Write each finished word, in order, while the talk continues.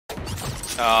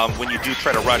when you do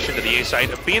try to rush into the A site.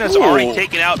 Efina's already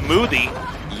taken out Moothie.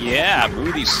 Yeah,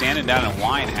 Moothie's standing down in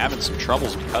Y and having some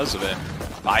troubles because of it.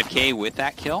 FiveK with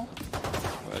that kill.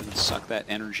 Go ahead and suck that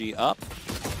energy up.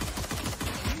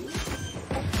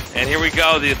 And here we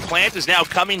go. The plant is now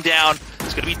coming down.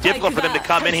 It's going to be difficult for them to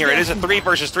come in here. It is a 3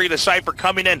 versus 3. The Cypher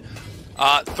coming in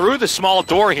through the small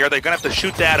door here. They're going to have to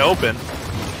shoot that open.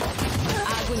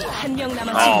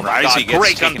 Oh my God,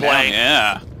 great gunplay.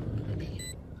 Yeah.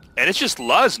 And it's just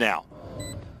LuZ now.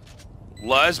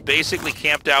 LuZ basically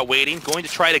camped out waiting, going to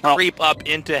try to creep up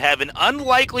into heaven.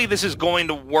 Unlikely this is going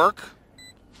to work.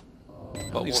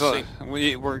 But we'll see.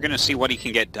 We're going to see what he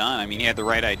can get done. I mean, he had the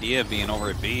right idea of being over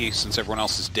at B since everyone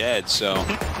else is dead, so...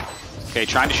 Okay,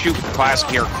 trying to shoot classic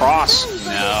here. Cross.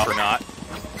 No. Or not.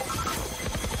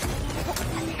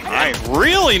 All right,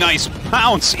 really nice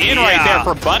bounce in right there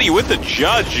for Bunny with the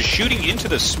judge, just shooting into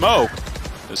the smoke.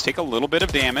 Does take a little bit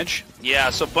of damage. Yeah,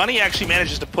 so Bunny actually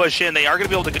manages to push in. They are going to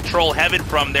be able to control heaven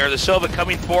from there. The Sova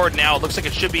coming forward now. It looks like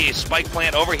it should be a spike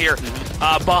plant over here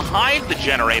behind the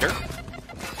generator.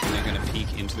 And they're going to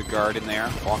peek into the guard in there.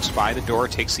 Walks by the door,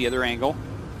 takes the other angle.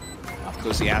 Off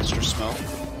goes the Astra smoke.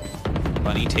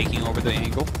 Bunny taking over the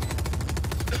angle.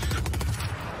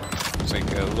 Looks like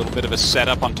a little bit of a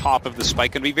setup on top of the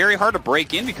spike. Going to be very hard to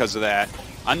break in because of that.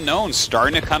 Unknown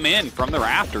starting to come in from the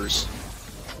rafters.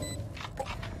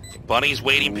 Bunny's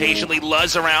waiting patiently.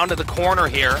 LuZ around at the corner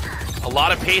here. A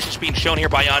lot of patience being shown here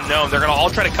by Unknown. They're going to all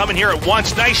try to come in here at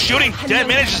once. Nice shooting. Dead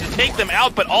manages to take them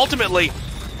out, but ultimately,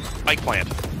 spike plant.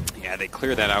 Yeah, they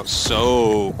clear that out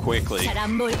so quickly.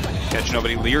 Catch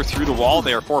nobody. Lear through the wall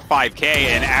there for FiveK,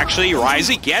 and actually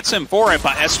RyZzi gets him for it,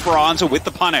 but Esperanza with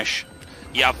the punish.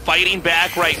 Yeah, fighting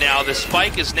back right now. The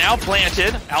spike is now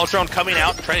planted. Aldrone coming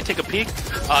out, trying to take a peek.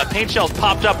 Paint shells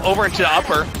popped up over into the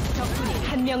upper.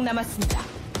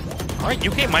 All right,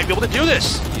 UK might be able to do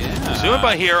this. Yeah.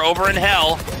 Zunba here over in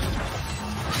hell.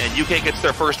 And UK gets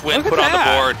their first win put on the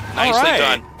board. Nicely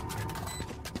done.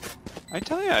 I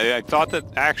tell you, I thought that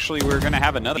actually we were going to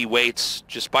have another. He waits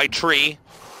just by tree.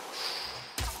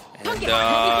 And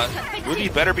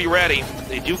Moothie better be ready.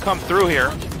 They do come through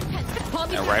here.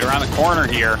 Yeah, right around the corner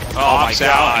here. Oh my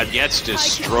God. Gets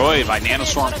destroyed by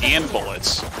Nanoswarm and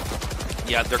bullets.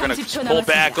 Yeah, they're going to pull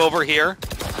back over here.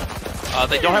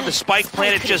 They don't have the spike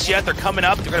planted just yet. They're coming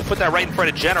up. They're going to put that right in front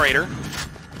of generator.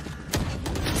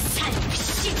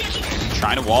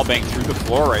 Trying to wallbang through the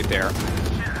floor right there.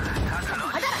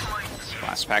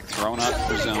 Blast pack thrown up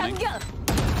for zoning.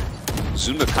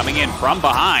 Zunba coming in from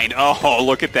behind. Oh,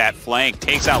 look at that flank.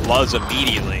 Takes out LuZ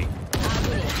immediately.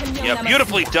 Yeah,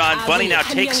 beautifully done. Bunny now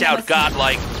takes out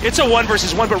Godlike. It's a 1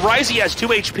 versus 1, but RyZzi has 2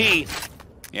 HP.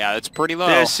 Yeah, that's pretty low.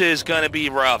 This is going to be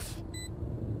rough.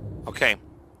 Okay.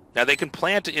 Now they can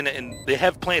plant they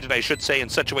have planted, I should say, in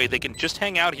such a way they can just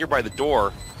hang out here by the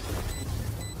door.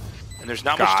 And there's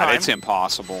not much time. It's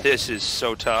impossible. This is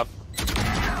so tough.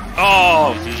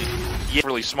 Oh, yeah,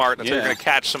 really smart. They're going to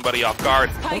catch somebody off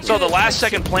guard. So the last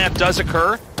second plant does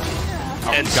occur.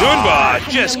 And Zunba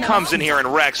just comes in here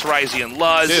and wrecks RyZzi and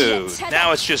LuZ. Dude.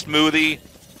 Now it's just Moothie.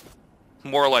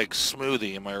 More like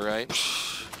smoothie, am I right?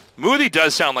 Moothie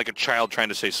does sound like a child trying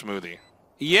to say smoothie.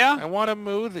 Yeah. I want a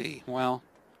Moothie. Well,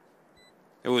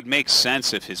 it would make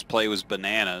sense if his play was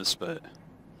bananas, but...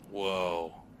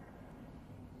 Whoa.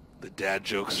 The dad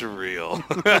jokes are real.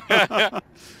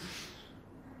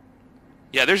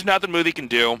 Yeah, there's nothing Moothie can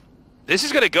do. This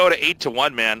is going to go to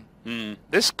 8-1, man.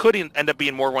 This could end up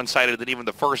being more one-sided than even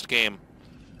the first game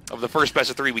of the first best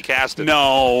of 3 we casted.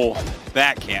 No,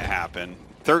 that can't happen.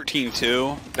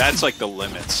 13-2, that's like the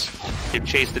limits. It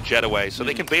chased the jet away, so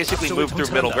they can basically move through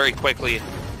middle very quickly,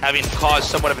 having caused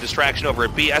somewhat of a distraction over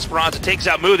at B. Esperanza takes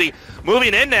out Moothie,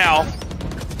 moving in now.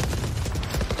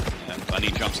 And Bunny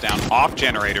jumps down off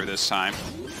generator this time.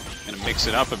 Gonna mix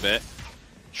it up a bit.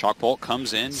 Shock bolt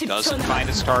comes in, doesn't find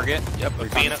its target. Yep,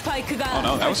 Efina. Oh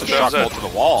no, that was a shock bolt to the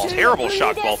wall. Terrible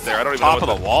shock bolt there. I don't even know. Top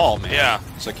of the wall, man. Yeah.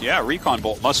 It's like, yeah, recon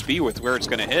bolt must be with where it's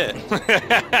gonna hit.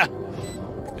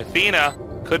 Efina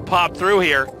could pop through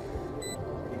here.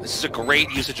 This is a great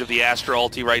usage of the Astra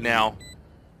ulti right now.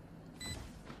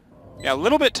 Yeah, a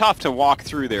little bit tough to walk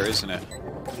through there, isn't it?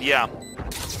 Yeah.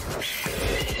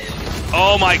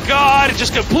 Oh my God, it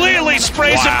just completely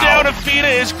sprays him down.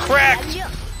 Efina is cracked.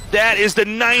 That is the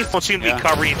 9th. Don't seem to be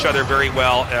covering each other very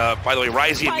well. By the way,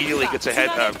 RyZzi immediately gets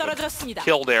a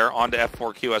kill there onto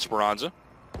F4Q Esperanza.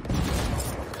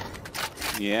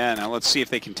 Yeah, now let's see if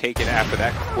they can take it after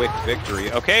that quick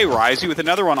victory. Okay, RyZzi with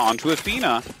another one onto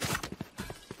Efina.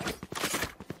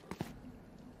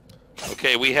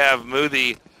 Okay, we have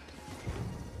Moothie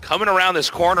coming around this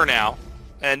corner now.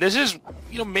 And this is,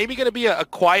 maybe going to be a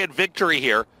quiet victory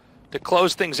here. to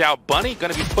close things out. Bunny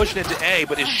going to be pushing into A,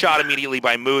 but is shot immediately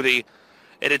by Moothie.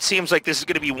 And it seems like this is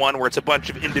going to be one where it's a bunch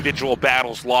of individual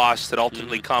battles lost that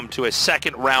ultimately come to a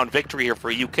second round victory here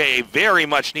for UK. A very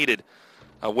much needed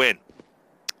win.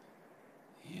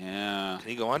 Yeah. Can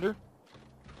he go under?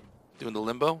 Doing the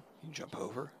limbo? Can you jump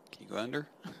over? Can you go under?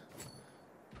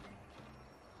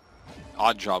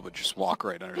 Odd Job would just walk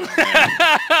right under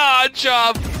that. Odd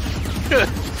Job!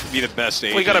 Be the best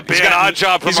agent. We got a big Odd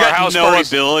Job from our house no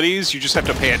parties. abilities. You just have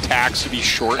to pay a tax to be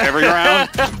short every round.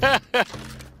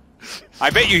 I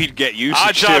bet you he'd get used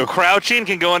Odd to Job crouching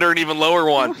can go under an even lower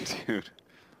one. Dude.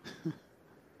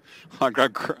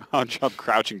 Odd Job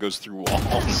crouching goes through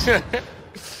walls.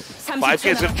 FiveK's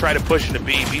going to try to push into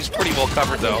B. B's pretty well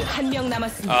covered, though.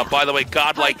 By the way,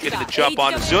 GODLIKE getting the jump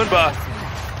on zunba.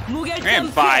 And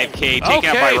FiveK taken out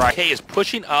by RyZzi. K is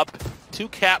pushing up to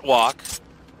catwalk.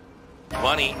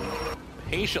 Bunny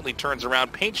patiently turns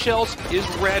around. Paint Shells is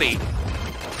ready.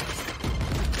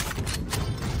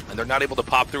 And they're not able to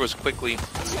pop through as quickly.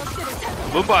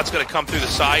 Moombot's going to come through the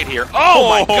side here. Oh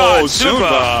my god,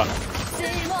 zunba!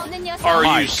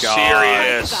 Are you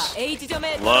serious?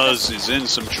 LuZ is in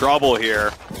some trouble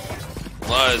here.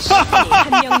 LuZ.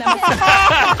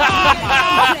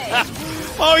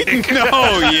 Oh,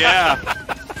 no, yeah.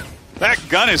 That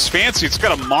gun is fancy. It's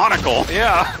got a monocle.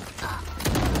 Yeah.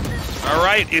 All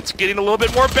right, it's getting a little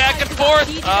bit more back and forth.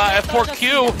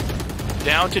 F4Q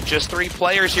down to just 3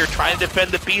 players here trying to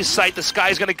defend the B site. The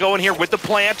Sky's going to go in here with the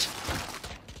plant.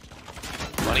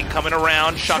 Bunny coming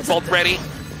around. Shot bolt ready.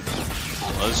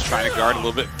 LuZ trying to guard a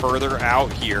little bit further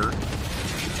out here.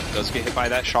 Does get hit by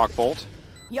that shock bolt.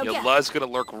 LuZ going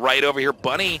to lurk right over here.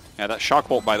 Bunny. Yeah, that shock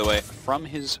bolt, by the way, from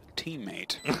his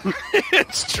teammate.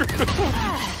 It's true.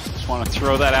 Just want to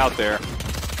throw that out there.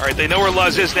 All right, they know where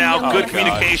LuZ is now. Good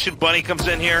communication. Bunny comes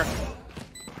in here.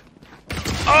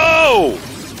 Oh!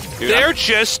 Dude, they're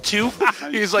just too.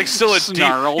 He's like still a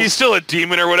he's still a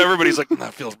demon or whatever, but he's like,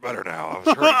 that feels better now. I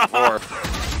was hurting before.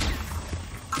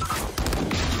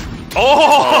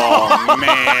 Oh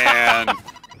man!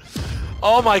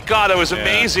 Oh my god, that was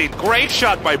amazing. Great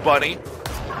shot by Bunny.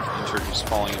 Just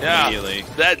falling immediately.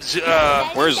 That's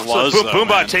where's LuZ? So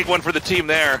Boombot take one for the team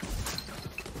there.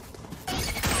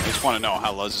 I just want to know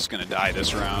how LuZ is going to die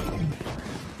this round.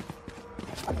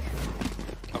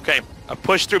 Okay, a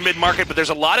push through mid-market, but there's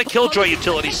a lot of Killjoy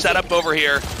utility set up over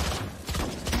here.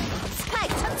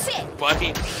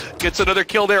 Bunny gets another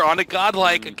kill there onto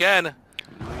GODLIKE again.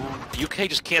 UK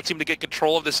just can't seem to get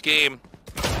control of this game.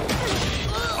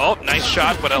 Oh, nice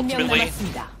shot, but ultimately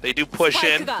they do push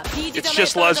in. It's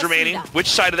just LuZ remaining. Which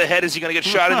side of the head is he going to get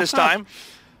shot in this time?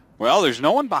 Well, there's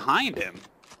no one behind him.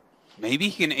 Maybe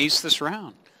he can ace this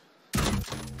round.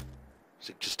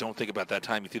 So just don't think about that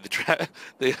time you threw the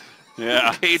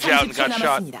cage out and got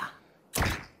shot.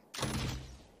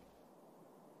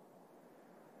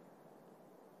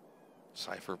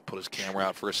 Cypher put his camera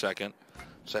out for a second.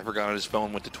 Cypher got on his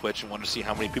phone, went to Twitch, and wanted to see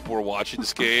how many people were watching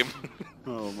this game.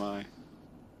 Oh my.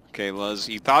 Okay, LuZ,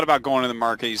 he thought about going to the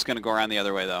market. He's going to go around the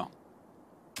other way, though.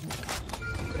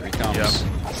 Here he comes. Yep.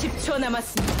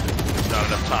 Not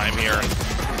enough time here.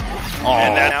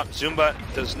 And then out, zunba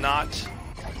does not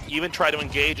even try to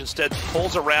engage. Instead,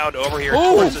 pulls around over here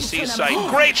towards the C site.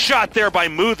 Great shot there by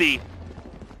Moothie.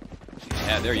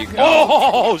 Yeah, there you go.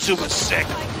 Oh, zunba's sick.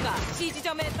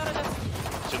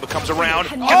 Zunba comes around,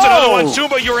 gets another one.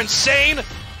 Zunba, you're insane.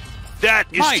 That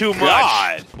is too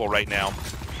much. Well, right now.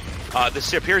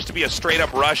 This appears to be a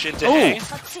straight-up rush into A.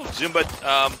 Zunba,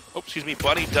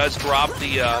 Bunny does drop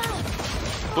the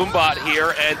Boombot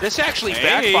here, and this actually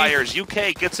backfires.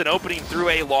 UK gets an opening through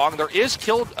A long. There is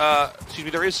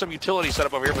there is some utility set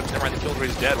up over here, but never mind, the Killjoy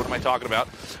is dead. What am I talking about?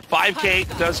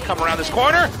 FiveK does come around this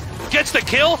corner, gets the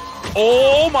kill.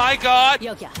 Oh my god!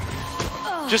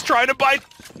 Just trying to bite.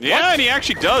 Yeah, and he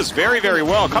actually does very, very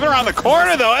well. Coming around the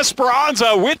corner, though,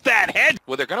 Esperanza with that head.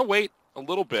 Well, they're going to wait a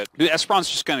little bit.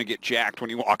 Esperanza's just going to get jacked when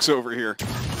he walks over here.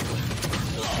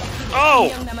 Oh!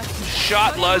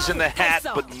 Shot LuZ in the hat,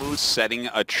 but Moose setting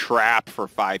a trap for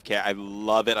FiveK. I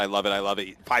love it, I love it, I love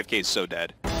it. FiveK is so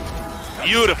dead.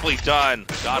 Beautifully done.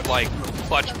 GODLIKE,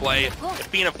 clutch play.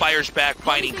 Efina fires back,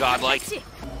 finding GODLIKE.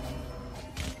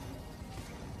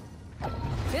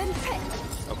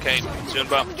 Okay,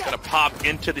 zunba gonna pop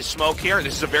into the smoke here.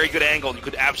 This is a very good angle. You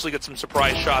could absolutely get some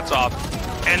surprise shots off.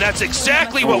 And that's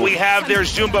exactly what we have there.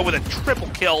 Zunba with a triple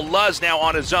kill. LuZ now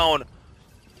on his own.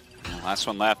 Last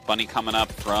one left. Bunny coming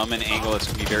up from an angle that's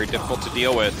going to be very difficult to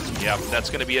deal with. Yep, that's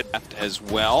going to be it. As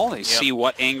well. They see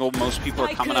what angle most people are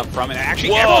coming up from. And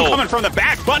actually, everyone coming from the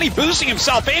back. Bunny boosting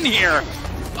himself in here.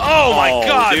 Oh my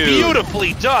god, dude.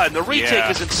 Beautifully done. The retake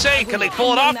is insane. Can they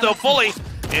pull it off, though, fully?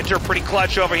 Inter pretty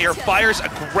clutch over here. Fires a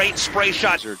great spray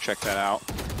shot. Check that out.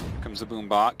 Here comes the boom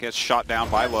bot. Gets shot down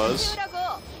by LuZ. A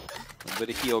little bit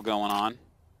of heal going on.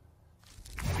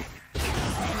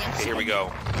 Okay, here we go.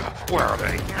 Where are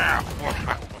they?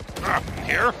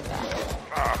 Here?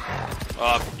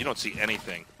 You don't see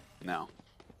anything. No.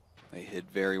 They hid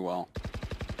very well.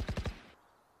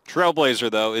 Trailblazer,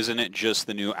 though, isn't it just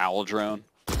the new owl drone?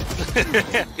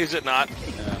 Is it not?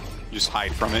 Yeah. You just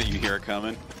hide from it, you hear it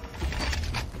coming.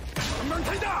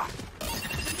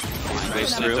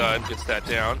 Nicely done. Gets that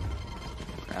down.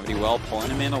 Gravity well, pulling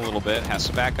him in a little bit. Has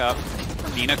to back up.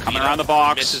 Efina coming around the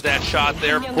box. Misses that shot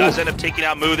there. Does end up taking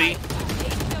out Moothie.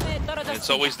 And it's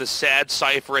always the sad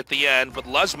cipher at the end, but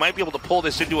LuZ might be able to pull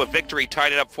this into a victory,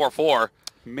 tied it up 4-4.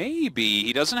 Maybe.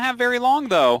 He doesn't have very long,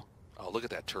 though. Oh, look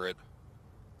at that turret.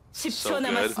 So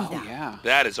good. Oh, yeah.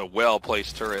 That is a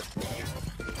well-placed turret.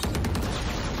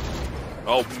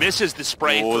 Oh, misses the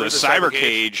spray through the cyber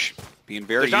cage. Being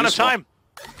very useful. There's not enough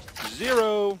time.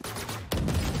 0.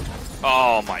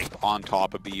 Oh, my. On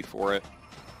top of B for it.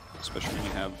 Especially when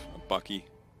you have a Bucky.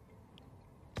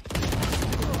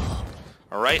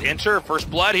 All right, Inter, first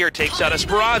blood here, takes out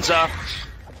Esperanza.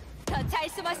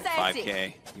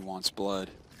 FiveK, he wants blood.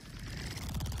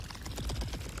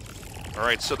 All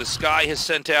right, so the Sky has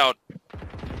sent out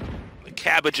the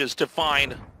cabbages to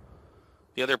find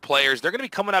the other players. They're going to be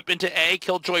coming up into A,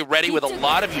 Killjoy ready with a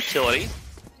lot of utility.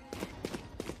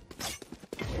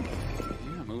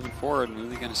 Yeah, moving forward,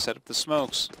 Moothie going to set up the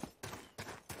smokes.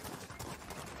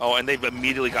 Oh, and they've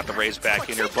immediately got the raise back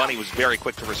in here. Bunny was very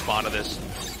quick to respond to this.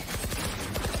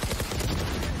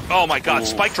 Oh my God,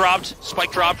 Spike dropped.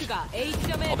 Spike dropped.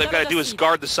 All they've got to do is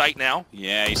guard the site now.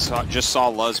 Yeah, he just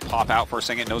saw LuZ pop out for a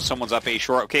second. Knows someone's up A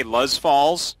short. Okay, LuZ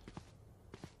falls.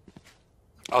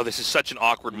 Oh, this is such an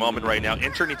awkward moment right now.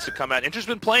 Inter needs to come out. Inter's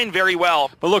been playing very well.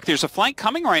 But look, there's a flank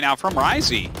coming right now from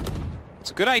RyZzi.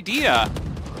 It's a good idea.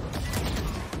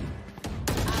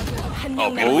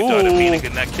 Oh, beautifully done. Efina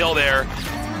getting that kill there.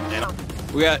 And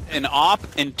we got an op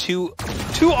and two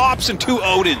ops and 2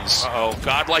 Odins. Uh-oh,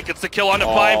 Godlike gets the kill onto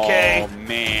 5K. Oh,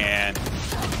 man.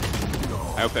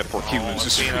 I hope that F4Q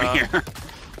loses from here.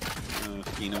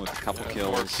 Efina with a couple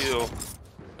kills. F4Q.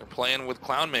 They're playing with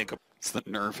clown makeup. It's the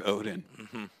Nerf Odin.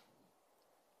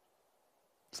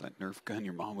 It's that Nerf gun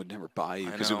your mom would never buy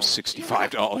you because it was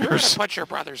 $65. You're going to put your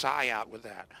brother's eye out with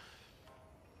that.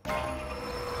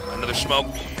 Another smoke.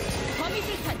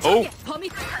 Oh!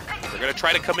 They're going to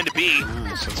try to come into B.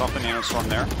 Sets off the nanostorm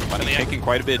there. But he's taking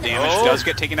quite a bit of damage. Does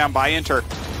get taken down by Inter.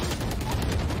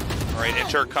 All right,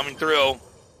 Inter coming through.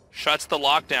 Shuts the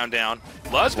lockdown down.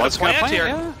 LuZ going to plant here.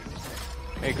 Yeah.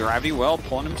 Hey, Gravity well,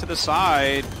 pulling him to the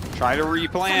side. Try to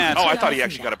replant. Oh, I thought he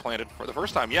actually got it planted for the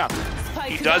first time. Yeah.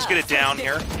 He does get it down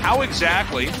here. How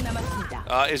exactly is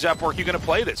F4Q going to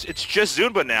play this? It's just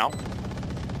Zunba now.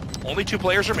 Only 2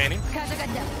 players remaining.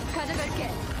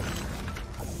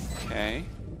 Okay.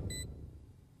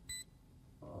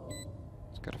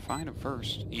 He's got to find him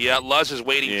first. Yeah, LuZ is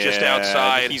waiting just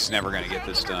outside. He's never going to get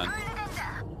this done.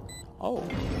 Oh.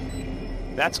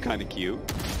 That's kind of cute.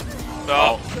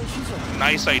 Oh,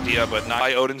 nice idea, but not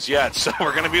by Odin's yet. So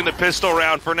we're going to be in the pistol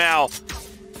round for now.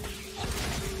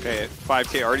 Okay,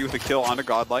 5K already with a kill onto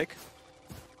GODLIKE.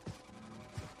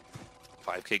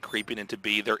 5K creeping into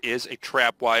B. There is a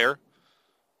trap wire.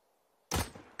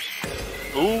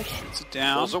 Ooh, it's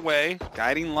down. Pulls away.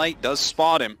 Guiding light does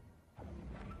spot him.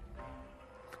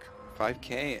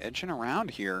 5K edging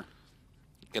around here.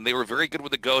 And they were very good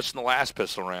with the ghost in the last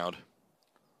pistol round.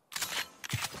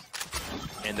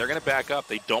 And they're going to back up.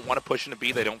 They don't want to push into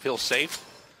B. They don't feel safe.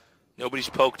 Nobody's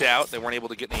poked out. They weren't able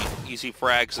to get any easy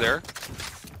frags there.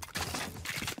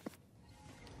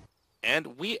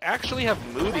 And we actually have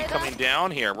Moothie coming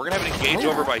down here. We're going to have an engage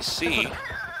over by C.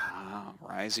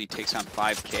 RyZzi takes down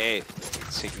 5K.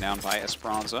 It's taken down by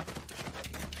Esperanza.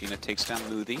 Efina takes down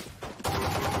Moothie.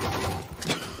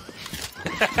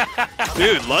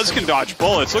 Dude, LuZ can dodge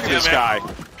bullets. Look at this guy.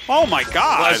 Oh my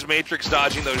God. LuZ Matrix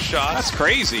dodging those shots. That's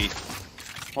crazy.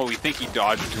 Well, we think he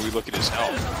dodged until we look at his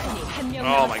health.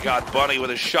 Oh my God, Bunny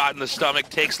with a shot in the stomach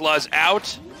takes LuZ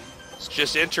out. It's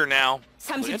just Inter now.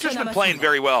 Inter's been playing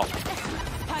very well.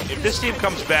 If this team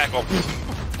comes back, oh,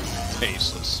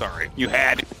 faceless, sorry. You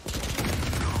had.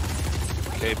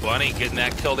 Okay, Bunny getting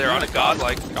that kill there on a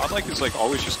GODLIKE. GODLIKE is like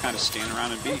always just kind of standing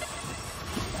around and beat.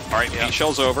 All right, B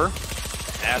shell's over.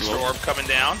 Astro Orb coming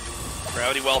down.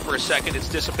 Gravity well for a second. It's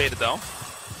dissipated though.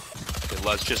 Okay,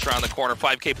 LuZ just around the corner.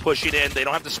 5K pushing in. They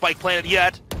don't have the spike planted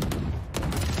yet.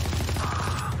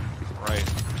 Right.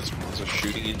 Just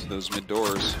shooting into those mid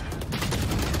doors.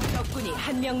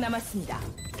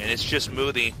 And it's just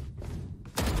Moothie.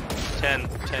 10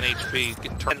 HP.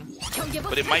 Getting turned,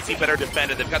 but it might be better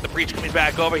defended. They've got the breach coming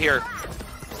back over here.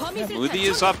 Yeah, Moothie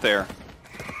is up there.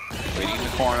 Waiting in the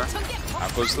corner.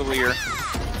 Out goes the Lear.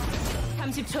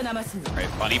 Right,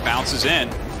 Bunny bounces in.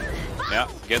 Yeah,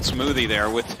 gets Moothie there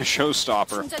with the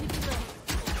showstopper.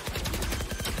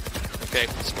 Okay,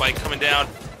 Spike coming down.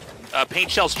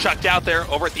 Paint shell's chucked out there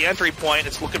over at the entry point.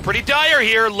 It's looking pretty dire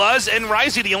here. LuZ and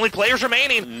RyZzi, the only players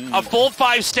remaining. A full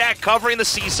 5 stack covering the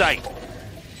C site.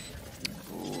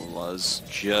 LuZ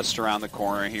just around the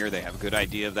corner here. They have a good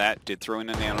idea of that. Did throw in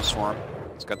a nano swarm.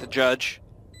 It's got the judge.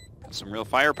 Some real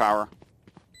firepower.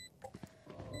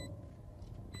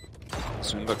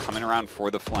 Zunba coming around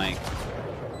for the flank.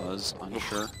 LuZ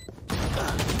unsure.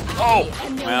 Oh!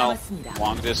 Well,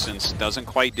 long distance doesn't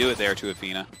quite do it there to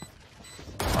Efina.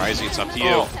 RyZzi, it's up to you.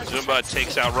 Oh, Zunba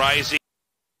takes out RyZzi.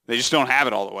 They just don't have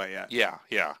it all the way yet. Yeah,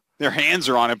 yeah. Their hands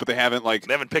are on it, but they haven't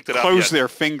picked it up closed yet. their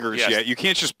fingers yet. You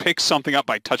can't just pick something up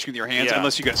by touching with your hands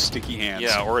unless you got sticky hands.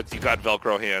 Yeah, or you got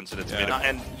Velcro hands, and it's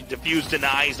and Diffuse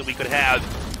denies that we could have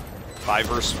 5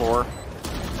 versus 4.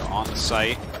 They're on the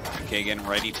site. Okay, getting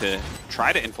ready to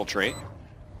try to infiltrate.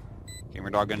 Gamer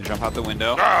Dog gonna jump out the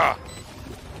window. Ah!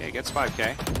 Okay, gets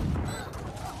 5K.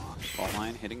 Ball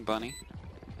line hitting Bunny.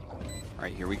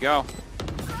 Alright, here we go.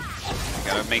 We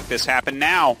gotta make this happen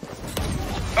now.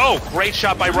 Oh, great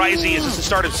shot by RyZzi. Is this the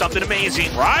start of something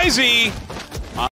amazing? RyZzi